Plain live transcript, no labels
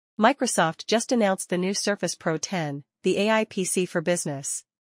Microsoft just announced the new Surface Pro 10, the AI PC for business.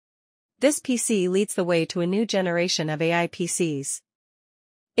 This PC leads the way to a new generation of AI PCs.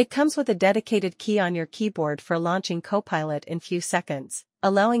 It comes with a dedicated key on your keyboard for launching Copilot in few seconds,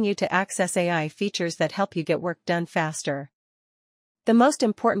 allowing you to access AI features that help you get work done faster. The most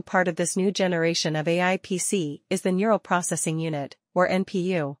important part of this new generation of AI PC is the Neural Processing Unit, or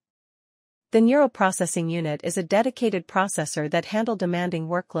NPU. The Neural Processing Unit is a dedicated processor that handles demanding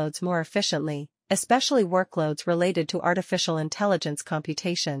workloads more efficiently, especially workloads related to artificial intelligence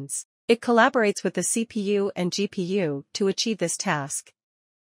computations. It collaborates with the CPU and GPU to achieve this task.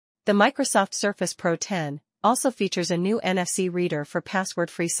 The Microsoft Surface Pro 10 also features a new NFC reader for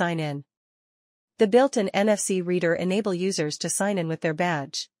password-free sign-in. The built-in NFC reader enables users to sign in with their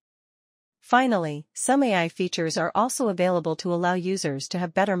badge. Finally, some AI features are also available to allow users to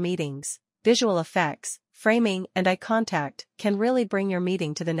have better meetings. Visual effects, framing, and eye contact can really bring your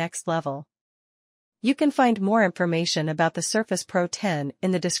meeting to the next level. You can find more information about the Surface Pro 10 in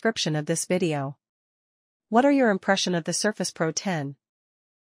the description of this video. What are your impression of the Surface Pro 10?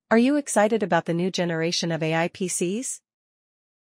 Are you excited about the new generation of AI PCs?